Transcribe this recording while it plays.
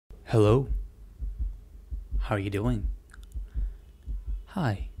Hello, how are you doing?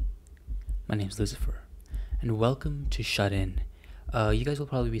 Hi, my name's Lucifer, and welcome to Shut In. You guys will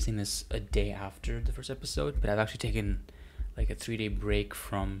probably be seeing this a day after the first episode, but I've actually taken like a 3-day break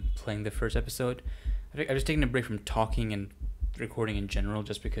from playing the first episode. I've just taken a break from talking and recording in general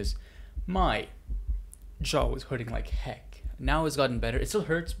just because my jaw was hurting like heck. Now it's gotten better. It still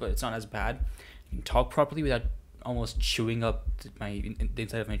hurts, but it's not as bad. I can talk properly without almost chewing up the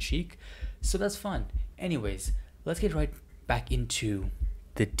inside of my cheek, so that's fun. Anyways, let's get right back into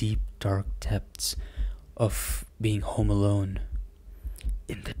the deep dark depths of being home alone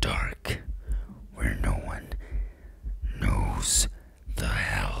in the dark where no one knows the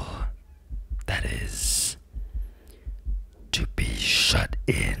hell that is to be shut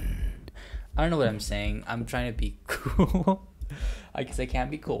in. I don't know what I'm saying. I'm trying to be cool. I guess I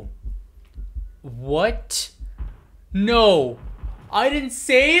can't be cool. What? No, I didn't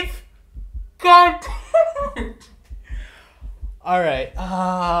save? God damn it. Alright.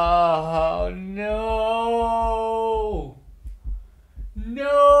 Oh, no.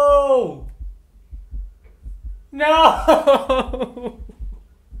 No. No.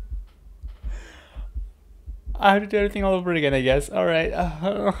 I have to do everything all over again, I guess. Alright.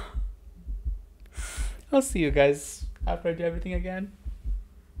 I'll see you guys after I do everything again.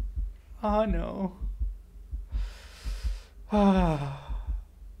 Oh, no.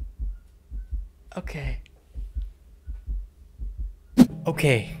 Okay.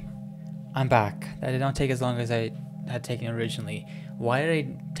 Okay. I'm back. That did not take as long as I had taken originally. Why did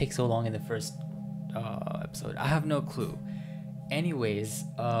I take so long in the first episode? I have no clue. Anyways,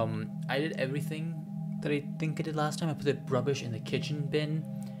 I did everything that I think I did last time. I put the rubbish in the kitchen bin,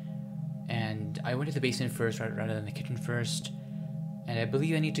 and I went to the basement first rather than the kitchen first. And I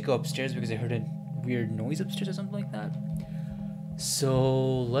believe I need to go upstairs because I heard a weird noise upstairs or something like that.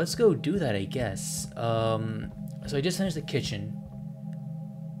 So let's go do that, I guess. So I just finished the kitchen,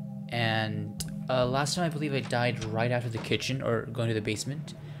 and last time I believe I died right after the kitchen, or going to the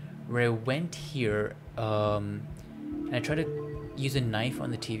basement, where I went here, and I tried to use a knife on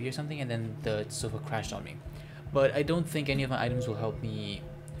the TV or something, and then the sofa crashed on me. But I don't think any of my items will help me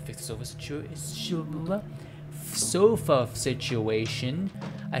fix the sofa situation.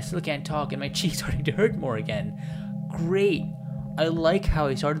 I still can't talk, and my cheek's starting to hurt more again. Great. I like how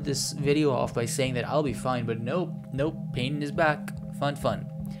I started this video off by saying that I'll be fine, but nope, pain is back. Fun.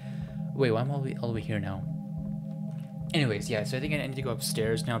 Wait, why am I all the way here now? Anyways, yeah, so I think I need to go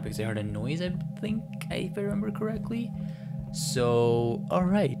upstairs now because I heard a noise, I think, if I remember correctly. So,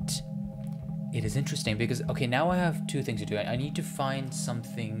 alright. It is interesting because, okay, now I have two things to do. I need to find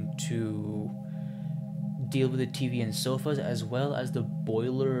something to deal with the TV and sofas, as well as the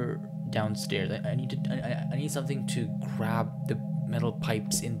boiler downstairs. I need something to grab the metal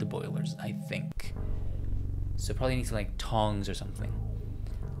pipes in the boilers, I think. So probably need some like tongs or something.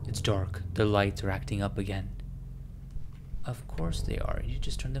 It's dark. The lights are acting up again. Of course they are. You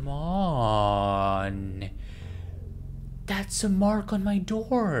just turn them on. That's a mark on my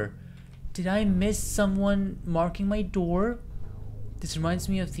door. Did I miss someone marking my door? This reminds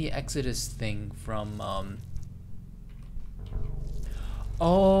me of the Exodus thing from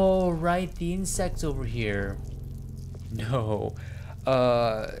oh, right, the insects over here. No.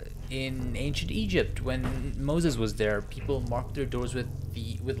 In ancient Egypt, when Moses was there, people marked their doors with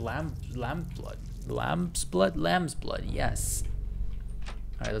lamb's blood, yes.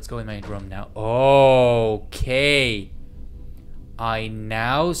 Alright, let's go in my room now. Okay. I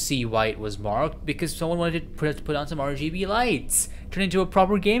now see why it was marked, because someone wanted to put on some RGB lights. Turn into a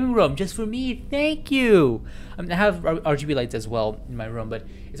proper gaming room just for me. Thank you. I mean, I have RGB lights as well in my room, but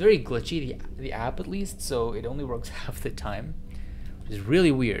it's very glitchy, the app at least, so it only works half the time, which is really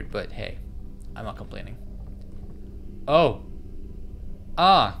weird, but hey, I'm not complaining. Oh.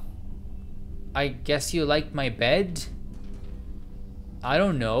 I guess you liked my bed? I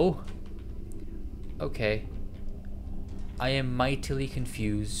don't know. Okay. I am mightily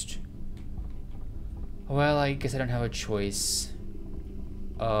confused. Well, I guess I don't have a choice.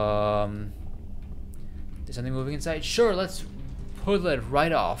 There's something moving inside? Sure, let's pull it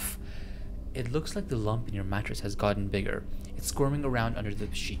right off. It looks like the lump in your mattress has gotten bigger. It's squirming around under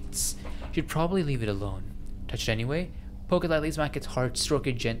the sheets. You should probably leave it alone. Touch it anyway. Poke it lightly, smack its heart, stroke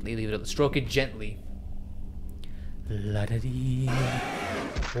it gently, leave it alone. Stroke it gently. La-da-dee.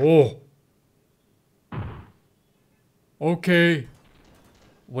 Oh. Okay.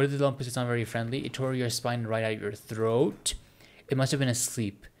 What if the lump is not very friendly? It tore your spine right out of your throat. It must have been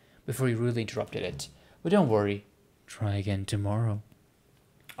asleep before you rudely interrupted it. But don't worry. Try again tomorrow.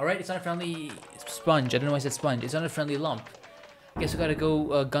 Alright, it's not a friendly sponge. I don't know why I said sponge. It's not a friendly lump. Guess we gotta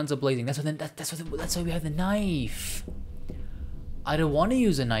go guns a-blazing. That's why we have the knife. I don't want to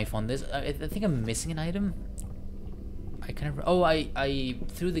use a knife on this. I think I'm missing an item. I kind of... Oh, I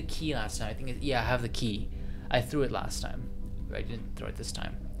threw the key last time. I think... Yeah, I have the key. I threw it last time. I didn't throw it this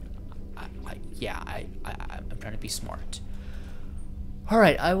time. I'm trying to be smart.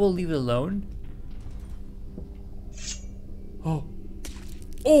 Alright, I will leave it alone. Oh.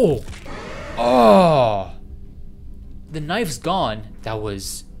 Oh! Oh! The knife's gone. That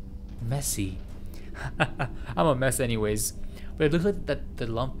was messy. I'm a mess anyways. But it looks like that the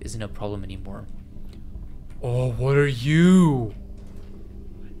lump isn't a problem anymore. Oh, what are you?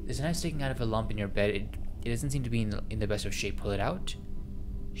 There's a knife sticking out of a lump in your bed. It doesn't seem to be in the best of shape. Pull it out.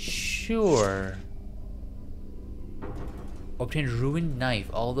 Sure. Obtained ruined knife,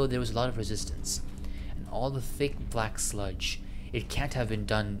 although there was a lot of resistance. And all the thick black sludge. It can't have been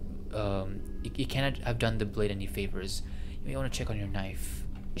done, it cannot have done the blade any favors. You may want to check on your knife.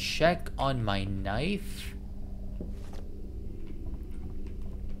 Check on my knife?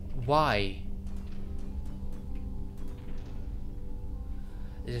 Why?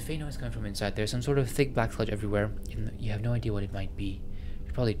 There's a faint noise coming from inside. There's some sort of thick black sludge everywhere. You have no idea what it might be. You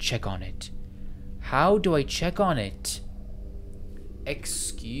should probably check on it. How do I check on it?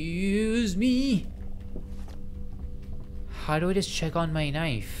 Excuse me? How do I just check on my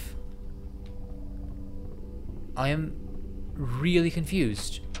knife? I am really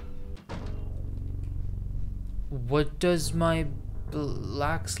confused. What does my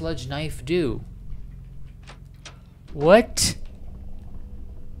black sludge knife do? What?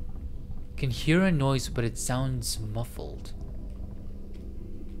 Can hear a noise, but it sounds muffled.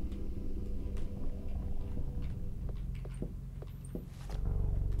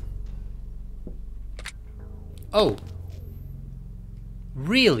 Oh.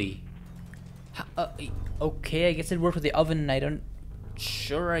 Really? Okay, I guess it worked with the oven, and I don't...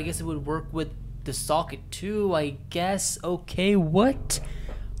 Sure, I guess it would work with the socket too, I guess. Okay, what?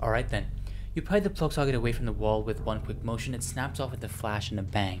 Alright then. You pry the plug socket away from the wall with one quick motion. It snaps off with a flash and a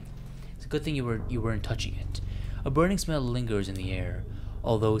bang. It's a good thing you weren't touching it. A burning smell lingers in the air,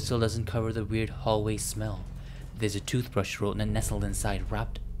 although it still doesn't cover the weird hallway smell. There's a toothbrush rolled and nestled inside,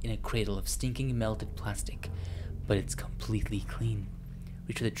 wrapped in a cradle of stinking melted plastic. But it's completely clean.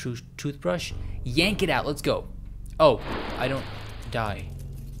 Reach for the true toothbrush, yank it out, let's go. Oh, I don't die.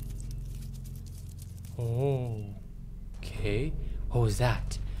 Oh, okay. What was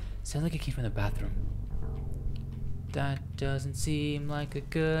that? Sounds like it came from the bathroom. That doesn't seem like a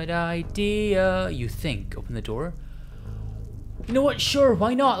good idea. You think. Open the door. You know what? Sure,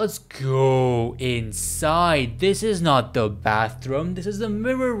 why not? Let's go inside. This is not the bathroom. This is the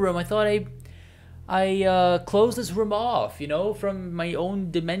mirror room. I thought I closed this room off, you know, from my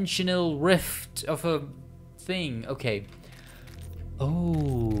own dimensional rift of a thing. Okay.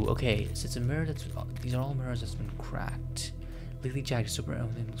 Oh, okay. So it's a mirror that's... These are all mirrors that's been cracked. Legally jagged, super...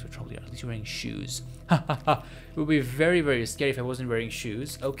 Everything looks for trouble. At least you're wearing shoes. It would be very, very scary if I wasn't wearing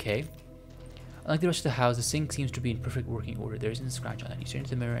shoes. Okay. Unlike the rest of the house, the sink seems to be in perfect working order. There isn't a scratch on it. You stare into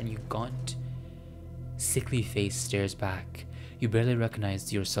the mirror and your gaunt, sickly face stares back. You barely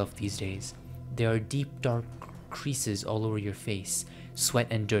recognize yourself these days. There are deep, dark creases all over your face. Sweat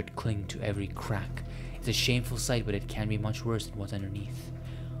and dirt cling to every crack. It's a shameful sight, but it can be much worse than what's underneath.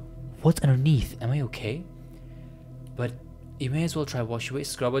 What's underneath? Am I okay? But you may as well try wash away.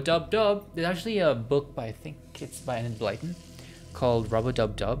 Scrub-a-dub-dub. There's actually a book by, I think it's by Enid Blyton, called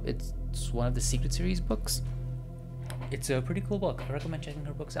Rub-a-dub-dub. It's one of the Secret Series books. It's a pretty cool book. I recommend checking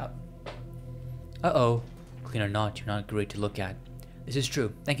her books out. Uh-oh. Clean or not, you're not great to look at. This is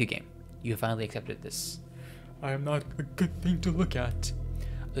true. Thank you, game. You finally accepted this. I am not a good thing to look at.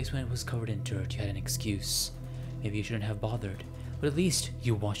 At least when it was covered in dirt, you had an excuse. Maybe you shouldn't have bothered. But at least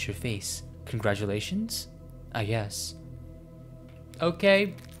you washed your face. Congratulations? I guess.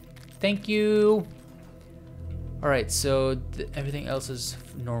 Okay. Thank you. Alright, so everything else is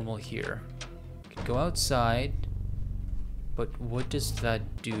normal here. Can go outside. But what does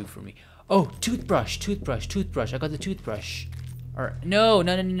that do for me? Oh, toothbrush. I got the toothbrush. Alright. No.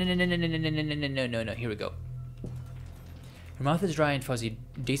 Here we go. Your mouth is dry and fuzzy.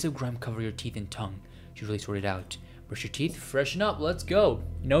 Days of grime cover your teeth and tongue. You really sort it out. Brush your teeth, freshen up, let's go.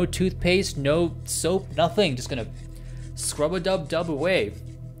 No toothpaste, no soap, nothing. Just gonna scrub-a-dub-dub away.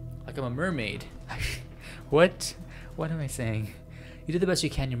 Like I'm a mermaid. What? What am I saying? You did the best you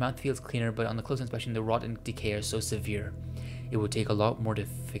can. Your mouth feels cleaner, but on the close inspection, the rot and decay are so severe. It would take a lot more to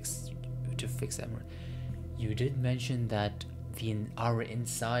fix that. You did mention that our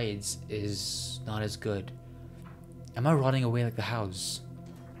insides is not as good. Am I rotting away like the house?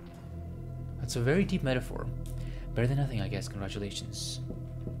 That's a very deep metaphor. Better than nothing, I guess. Congratulations.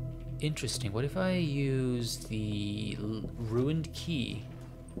 Interesting. What if I use the ruined key?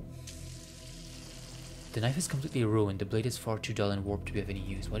 The knife is completely ruined. The blade is far too dull and warped to be of any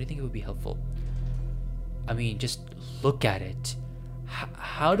use. Why do you think it would be helpful? I mean, just look at it.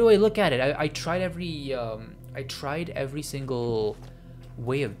 How do I look at it? I tried every single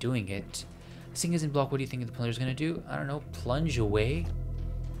way of doing it. Seeing isn't blocked, what do you think the plunger's gonna do? I don't know. Plunge away?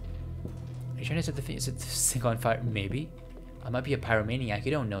 Are you trying to set the thing on fire? Maybe. I might be a pyromaniac.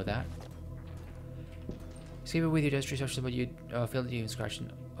 You don't know that. Escape it with your dust research, but you failed to even scratch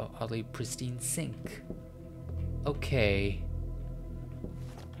an oddly pristine sink. Okay.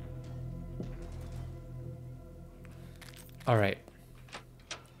 Alright.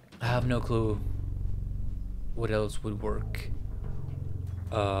 I have no clue what else would work.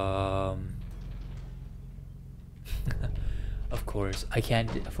 Of course, I can't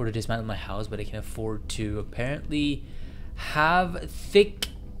afford to dismantle my house, but I can afford to apparently have thick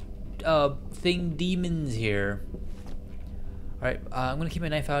thing demons here. Alright, I'm gonna keep my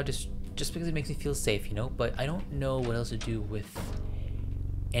knife out just because it makes me feel safe, you know, but I don't know what else to do with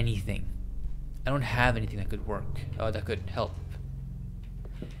anything. I don't have anything that could work, that could help.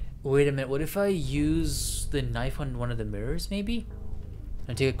 Wait a minute, what if I use the knife on one of the mirrors, maybe?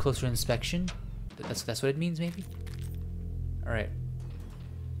 And take a closer inspection? That's what it means, maybe? Alright.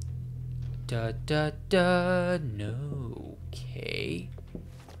 No. Okay.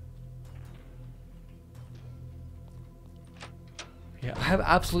 Yeah, I have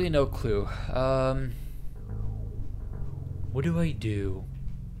absolutely no clue. What do I do?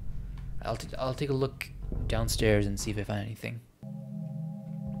 I'll take a look downstairs and see if I find anything.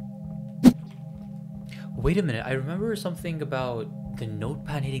 Wait a minute, I remember something about the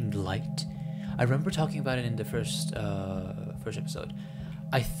notepad hitting light. I remember talking about it in the first episode.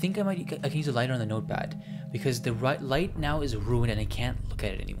 I think I can use a lighter on the notepad because the light now is ruined and I can't look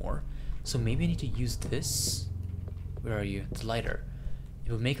at it anymore. So maybe I need to use this. Where are you? The lighter.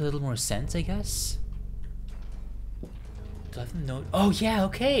 It would make a little more sense, I guess. Do I have the note? Oh yeah,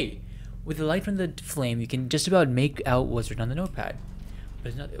 okay. With the light from the flame, you can just about make out what's written on the notepad,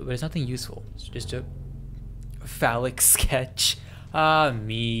 but it's nothing useful. It's just a phallic sketch. Ah,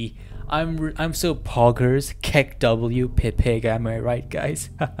 me. I'm so poggers. Keck W, pig. Am I right, guys?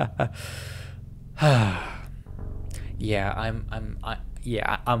 Yeah,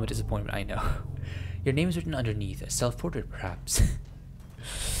 I'm a disappointment. I know. Your name is written underneath. A self-portrait, perhaps.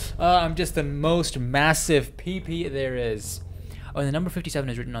 I'm just the most massive PP there is. Oh, and the number 57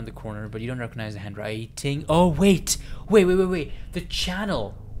 is written on the corner, but you don't recognize the handwriting. Oh, wait. The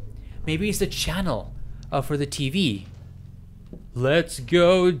channel. Maybe it's the channel for the TV. Let's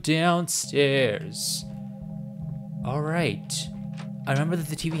go downstairs. All right. I remember that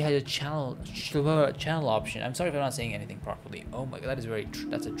the TV had a channel option. I'm sorry if I'm not saying anything properly. Oh my god, that is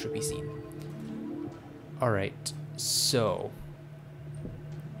that's a trippy scene. All right. So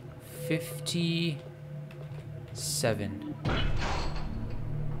 57.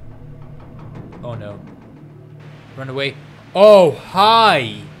 Oh no. Run away. Oh,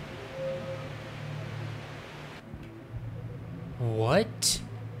 hi. What?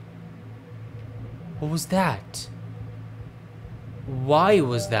 What was that? Why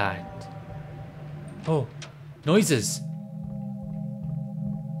was that? Oh, noises.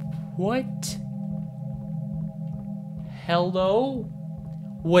 What? Hello?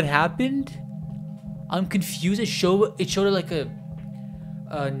 What happened? I'm confused. It showed like a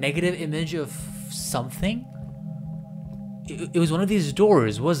negative image of something. It was one of these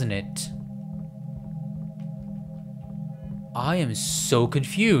doors, wasn't it? I am so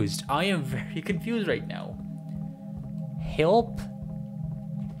confused. I am very confused right now. Help?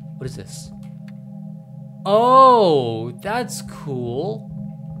 What is this? Oh, that's cool.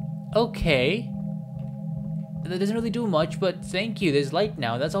 Okay. That doesn't really do much, but thank you. There's light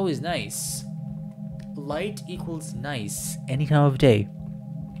now. That's always nice. Light equals nice any time of day.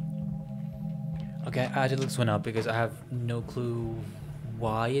 Okay, I had to look this one up because I have no clue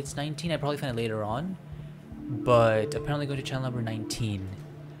why it's 19. I probably find it later on. But apparently going to channel number 19.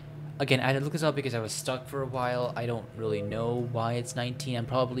 Again, I had to look this up because I was stuck for a while. I don't really know why it's 19. I'm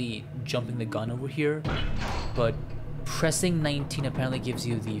probably jumping the gun over here. But pressing 19 apparently gives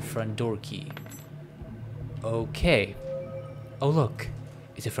you the front door key. Okay. Oh look,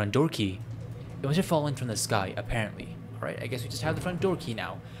 it's a front door key. It must have fallen from the sky, apparently. Alright, I guess we just have the front door key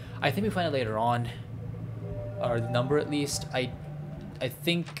now. I think we find it later on. Or the number at least. I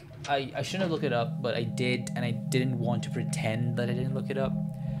think I shouldn't have looked it up, but I did, and I didn't want to pretend that I didn't look it up.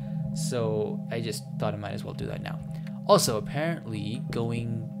 So I just thought I might as well do that now. Also, apparently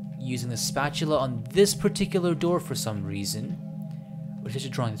going using the spatula on this particular door for some reason. What is a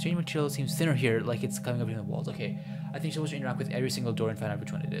drawing? The strange material seems thinner here, like it's coming up between the walls. Okay, I think you're supposed to interact with every single door and find out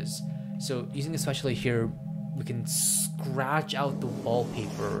which one it is. So using the spatula here, we can scratch out the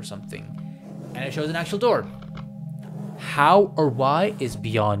wallpaper or something. And it shows an actual door. How or why is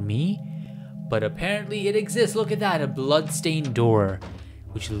beyond me, but apparently it exists. Look at that, a blood-stained door,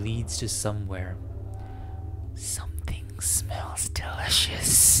 which leads to somewhere. Something smells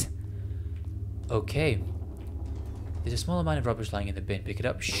delicious. Okay. There's a small amount of rubbish lying in the bin. Pick it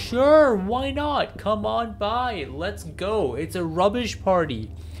up. Sure, why not? Come on by. Let's go. It's a rubbish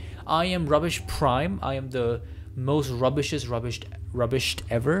party. I am Rubbish Prime. I am the most rubbished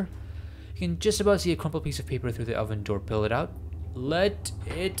ever. You can just about see a crumpled piece of paper through the oven door. Pull it out. Let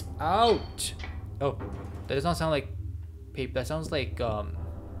it out. Oh, that does not sound like paper. That sounds like 01.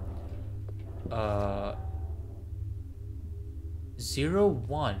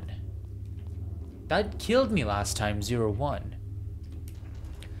 That killed me last time, 01.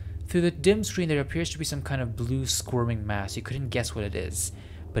 Through the dim screen, there appears to be some kind of blue squirming mass. You couldn't guess what it is,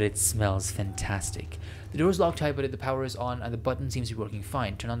 but it smells fantastic. The door is locked tight, but the power is on, and the button seems to be working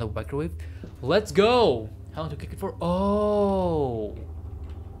fine. Turn on the microwave. Let's go! How long to kick it for? Oh!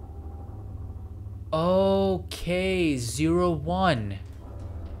 Okay, 01.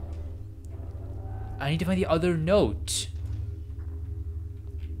 I need to find the other note.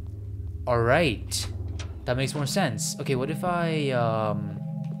 Alright. That makes more sense. Okay, what if I,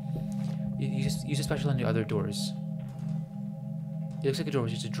 use a spatula on the other doors? It looks like a door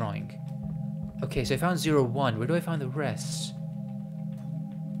was just a drawing. Okay, so I found 01. Where do I find the rest?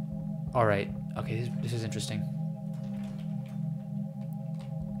 Alright. Okay, this is interesting.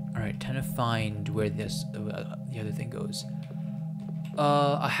 Alright, time to find where this, the other thing goes.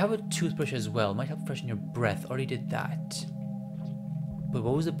 I have a toothbrush as well. Might help freshen your breath. Already did that. But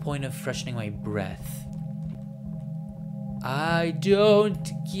what was the point of freshening my breath? I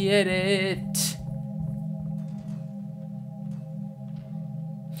don't get it.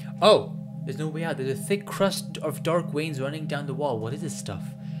 Oh, there's no way out. There's a thick crust of dark veins running down the wall. What is this stuff?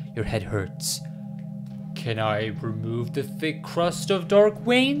 Your head hurts. Can I remove the thick crust of dark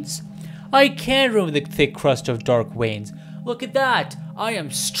veins? I can remove the thick crust of dark veins. Look at that. I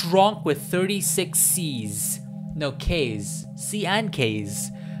am strong with 36 C's. No, K's. C and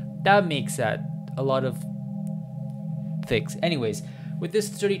K's. That makes that a lot of thicks. Anyways, with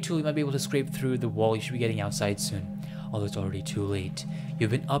this sturdy tool, you might be able to scrape through the wall. You should be getting outside soon. Although it's already too late.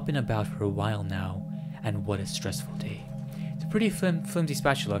 You've been up and about for a while now, and what a stressful day. It's a pretty flimsy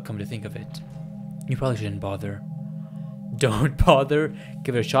spatula, come to think of it. You probably shouldn't bother. Don't bother.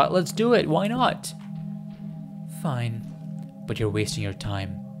 Give it a shot. Let's do it. Why not? Fine. But you're wasting your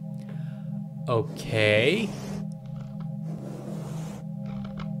time. Okay.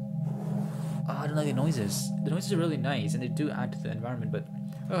 I don't like the noises. The noises are really nice, and they do add to the environment, but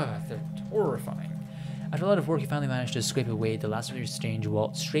they're horrifying. After a lot of work, you finally managed to scrape away the last of your strange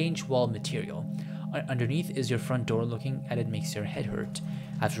wall material. Underneath is your front door. Looking at it makes your head hurt.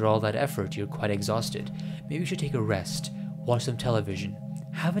 After all that effort, you're quite exhausted. Maybe you should take a rest, watch some television,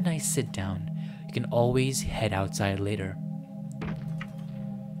 have a nice sit down. You can always head outside later.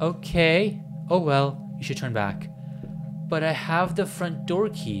 Okay. Oh well, you should turn back. But I have the front door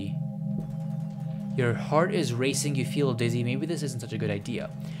key. Your heart is racing, you feel dizzy. Maybe this isn't such a good idea.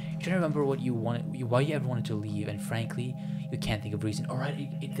 You're trying to remember what you wanted, why you ever wanted to leave, and frankly, you can't think of reason.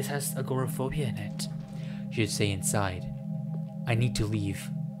 Alright, this has agoraphobia in it. You should stay inside. I need to leave.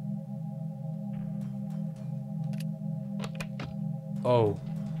 Oh,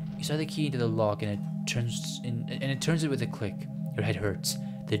 you slide the key into the lock and it turns it with a click. Your head hurts.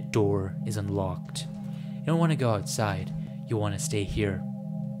 The door is unlocked. You don't want to go outside. You want to stay here.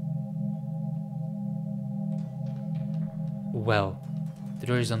 Well, the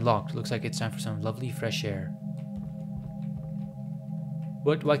door is unlocked. Looks like it's time for some lovely fresh air.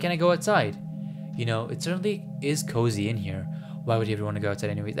 What? Why can't I go outside? You know, it certainly is cozy in here. Why would you ever want to go outside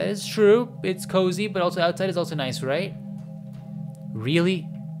anyway? That is true. It's cozy, but also outside is also nice, right? Really?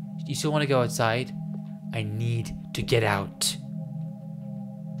 You still want to go outside? I need to get out.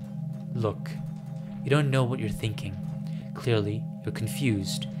 Look, you don't know what you're thinking. Clearly, you're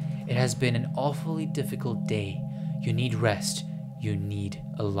confused. It has been an awfully difficult day. You need rest. You need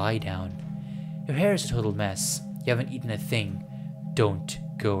a lie down. Your hair is a total mess. You haven't eaten a thing. Don't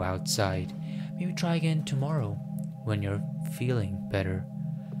go outside. Maybe try again tomorrow when you're feeling better.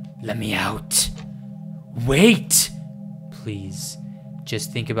 Let me out. Wait! Please,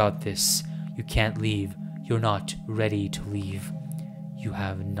 just think about this. You can't leave. You're not ready to leave. You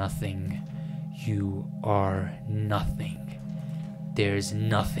have nothing. You are nothing. There's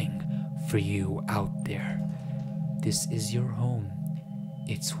nothing for you out there. This is your home.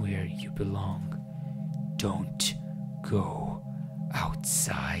 It's where you belong. Don't go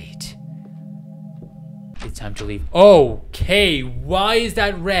outside. It's time to leave. Okay, why is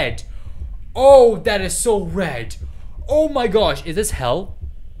that red? Oh, that is so red. Oh my gosh, is this hell?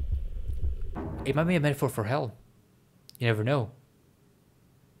 It might be a metaphor for hell. You never know.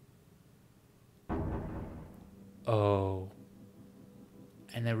 Oh.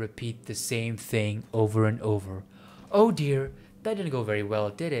 And I repeat the same thing over and over. Oh dear, that didn't go very well,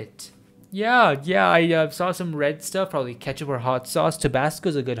 did it? Yeah, I saw some red stuff, probably ketchup or hot sauce.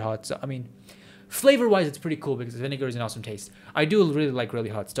 Tabasco's a good hot sauce. I mean, flavor-wise, it's pretty cool because vinegar is an awesome taste. I do really like really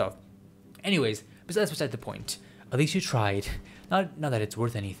hot stuff. Anyways, but that's beside the point. At least you tried. Not that it's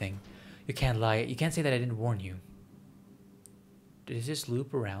worth anything. You can't lie. You can't say that I didn't warn you. Did it just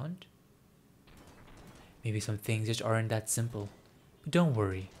loop around? Maybe some things just aren't that simple. But don't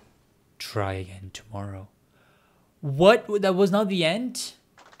worry. Try again tomorrow. What? That was not the end?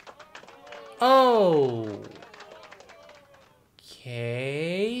 Oh.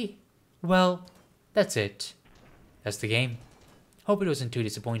 Okay. Well, that's it. That's the game. Hope it wasn't too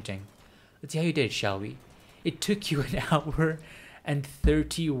disappointing. Let's see how you did, shall we? It took you an hour and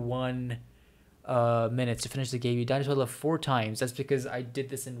 31 minutes to finish the game. You died a total of 4 times. That's because I did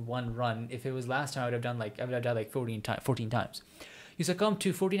this in one run. If it was last time, I would have died like 14 times. You succumbed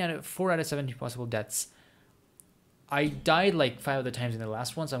to 4 out of 17 possible deaths. I died like 5 other times in the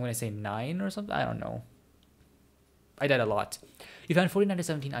last one, so I'm going to say 9 or something. I don't know. I died a lot. You found 49 out of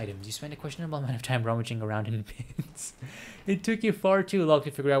 17 items. You spent a questionable amount of time rummaging around in bins. It took you far too long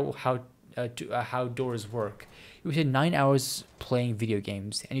to figure out how doors work. You wasted 9 hours playing video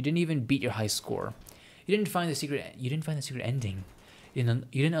games, and you didn't even beat your high score. You didn't find the secret ending. You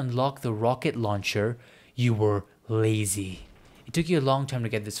didn't unlock the rocket launcher. You were lazy. It took you a long time to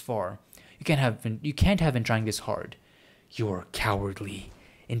get this far. You can't have been trying this hard. You're cowardly,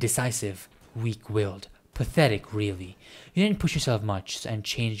 indecisive, weak-willed, pathetic, really. You didn't push yourself much and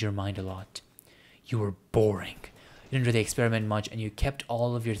changed your mind a lot. You were boring. You didn't really experiment much, and you kept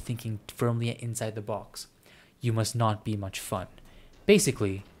all of your thinking firmly inside the box. You must not be much fun.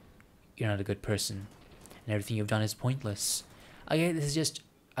 Basically, you're not a good person, and everything you've done is pointless. I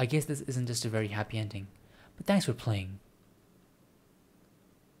guess this isn't just a very happy ending. But thanks for playing.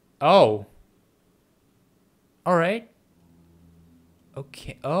 Oh. Alright.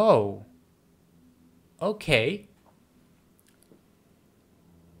 Okay. Oh. Okay.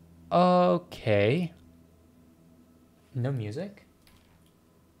 Okay. No music?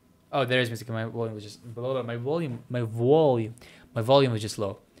 Oh, there is music. My volume was just below. My volume was just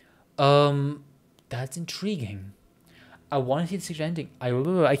low. That's intriguing. I want to see the secret ending.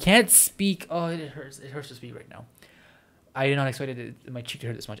 I can't speak. Oh, it hurts. It hurts to speak right now. I did not expect my cheek to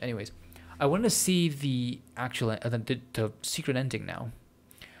hurt this much. Anyways, I want to see the actual the secret ending now.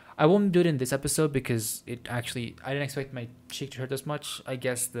 I won't do it in this episode because I didn't expect my cheek to hurt this much. I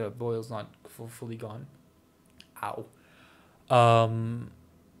guess the boil's not fully gone. Ow.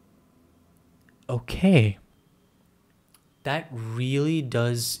 Okay. That really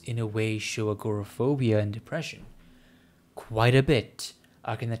does, in a way, show agoraphobia and depression. Quite a bit.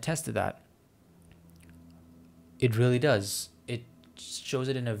 I can attest to that. It really does. It shows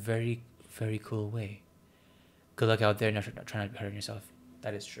it in a very, very cool way. Good luck out there, not trying not to be hard on yourself.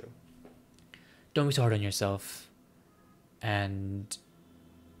 That is true. Don't be so hard on yourself. And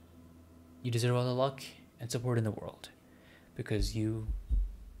you deserve all the luck and support in the world. Because you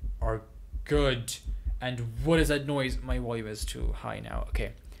are good. And what is that noise? My volume is too high now.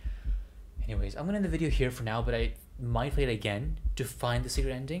 Okay. Anyways, I'm going to end the video here for now, but I might play it again to find the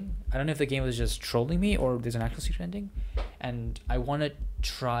secret ending. I don't know if the game was just trolling me or there's an actual secret ending. And I want to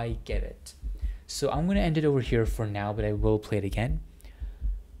try get it. So I'm going to end it over here for now, but I will play it again.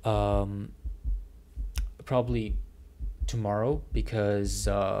 Probably tomorrow because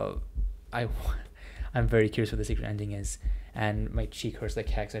I'm very curious what the secret ending is. And my cheek hurts like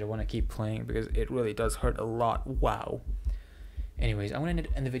heck, so I don't want to keep playing because it really does hurt a lot. Wow. Anyways, I'm going to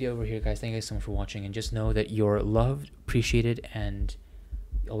end the video over here, guys. Thank you guys so much for watching. And just know that you're loved, appreciated, and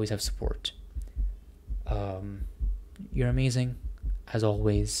you always have support. You're amazing, as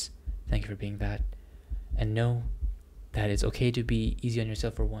always. Thank you for being that. And know that it's okay to be easy on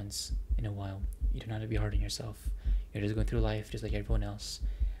yourself for once in a while. You don't have to be hard on yourself. You're just going through life just like everyone else.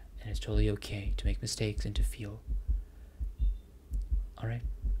 And it's totally okay to make mistakes and to feel. Alright,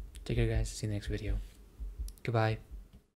 take care guys, see you in the next video. Goodbye.